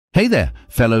Hey there,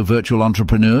 fellow virtual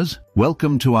entrepreneurs.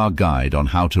 Welcome to our guide on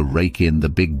how to rake in the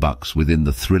big bucks within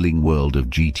the thrilling world of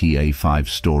GTA 5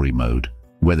 story mode.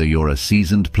 Whether you're a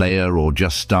seasoned player or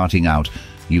just starting out,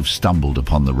 you've stumbled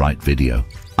upon the right video.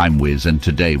 I'm Wiz, and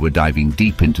today we're diving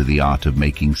deep into the art of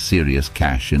making serious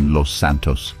cash in Los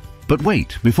Santos. But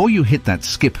wait, before you hit that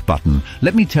skip button,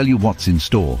 let me tell you what's in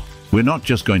store. We're not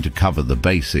just going to cover the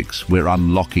basics, we're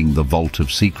unlocking the vault of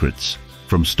secrets.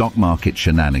 From stock market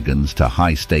shenanigans to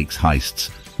high-stakes heists,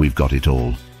 we've got it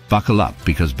all. Buckle up,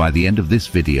 because by the end of this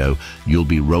video, you'll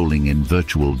be rolling in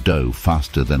virtual dough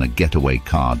faster than a getaway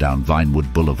car down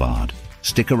Vinewood Boulevard.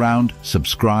 Stick around,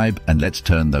 subscribe, and let's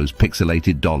turn those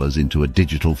pixelated dollars into a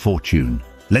digital fortune.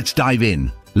 Let's dive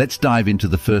in. Let's dive into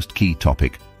the first key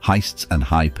topic, heists and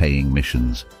high-paying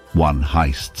missions. 1.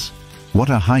 Heists. What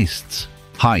are heists?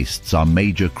 Heists are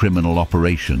major criminal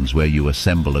operations where you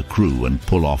assemble a crew and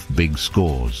pull off big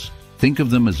scores. Think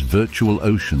of them as virtual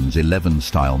Ocean's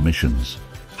 11-style missions.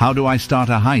 How do I start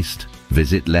a heist?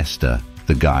 Visit Lester,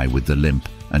 the guy with the limp,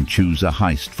 and choose a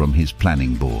heist from his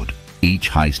planning board. Each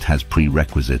heist has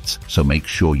prerequisites, so make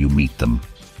sure you meet them.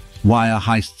 Why are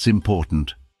heists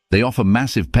important? They offer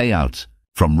massive payouts.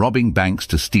 From robbing banks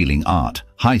to stealing art,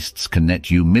 heists can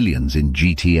net you millions in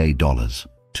GTA dollars.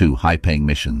 2. High-paying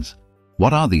missions.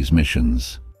 What are these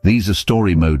missions? These are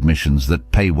story mode missions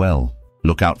that pay well.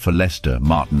 Look out for Lester,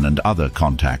 Martin, and other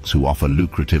contacts who offer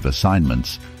lucrative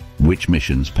assignments. Which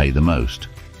missions pay the most?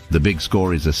 The Big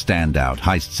Score is a standout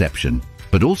heistception,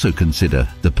 but also consider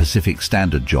the Pacific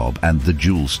Standard job and the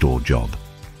Jewel Store job.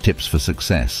 Tips for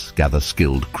success: gather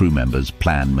skilled crew members,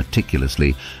 plan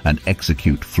meticulously, and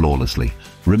execute flawlessly.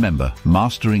 Remember,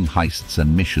 mastering heists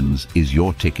and missions is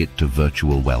your ticket to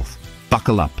virtual wealth.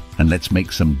 Buckle up and let's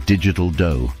make some digital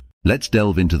dough. Let's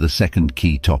delve into the second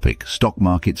key topic, stock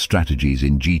market strategies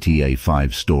in GTA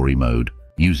 5 story mode.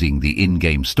 Using the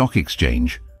in-game stock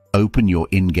exchange, open your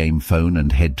in-game phone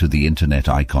and head to the internet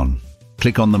icon.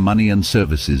 Click on the Money and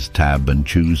Services tab and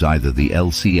choose either the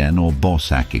LCN or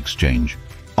Borsak exchange.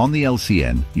 On the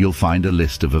LCN, you'll find a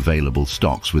list of available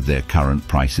stocks with their current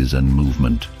prices and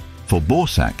movement. For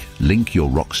Borsak, link your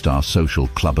Rockstar Social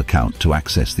Club account to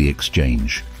access the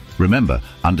exchange. Remember,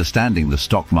 understanding the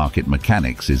stock market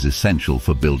mechanics is essential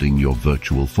for building your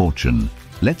virtual fortune.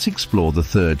 Let's explore the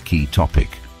third key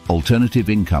topic, alternative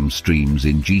income streams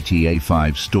in GTA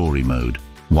 5 story mode.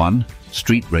 1.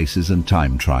 Street races and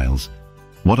time trials.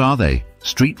 What are they?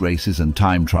 Street races and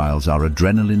time trials are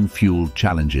adrenaline-fueled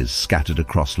challenges scattered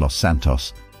across Los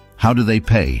Santos. How do they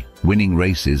pay? Winning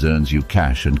races earns you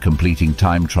cash, and completing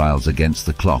time trials against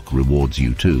the clock rewards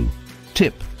you too.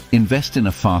 Tip: invest in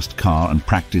a fast car and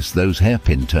practice those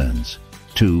hairpin turns.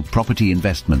 2. Property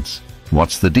investments.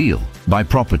 What's the deal? Buy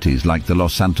properties like the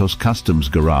Los Santos Customs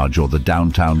Garage or the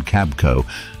Downtown Cabco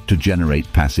to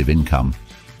generate passive income.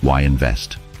 Why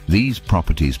invest? These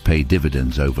properties pay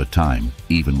dividends over time,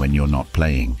 even when you're not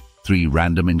playing. 3.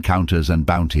 Random encounters and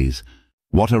bounties.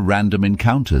 What are random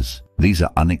encounters? These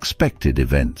are unexpected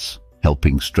events,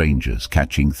 helping strangers,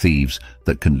 catching thieves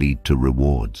that can lead to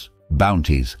rewards.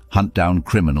 Bounties: hunt down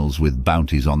criminals with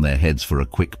bounties on their heads for a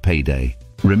quick payday.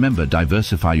 Remember,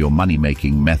 diversify your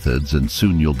money-making methods and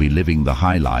soon you'll be living the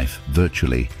high life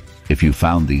virtually. If you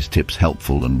found these tips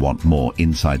helpful and want more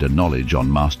insider knowledge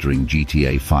on mastering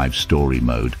GTA 5 story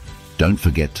mode, don't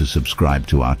forget to subscribe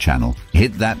to our channel.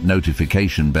 Hit that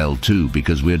notification bell too,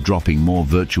 because we're dropping more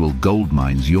virtual gold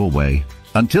mines your way.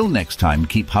 Until next time,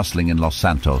 keep hustling in Los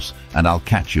Santos, and I'll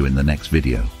catch you in the next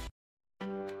video.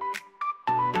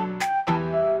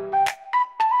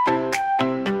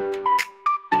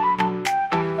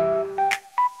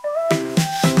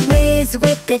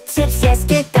 With the tips, yes,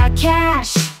 get that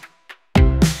cash.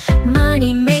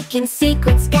 Money making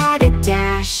secrets, got a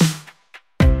dash.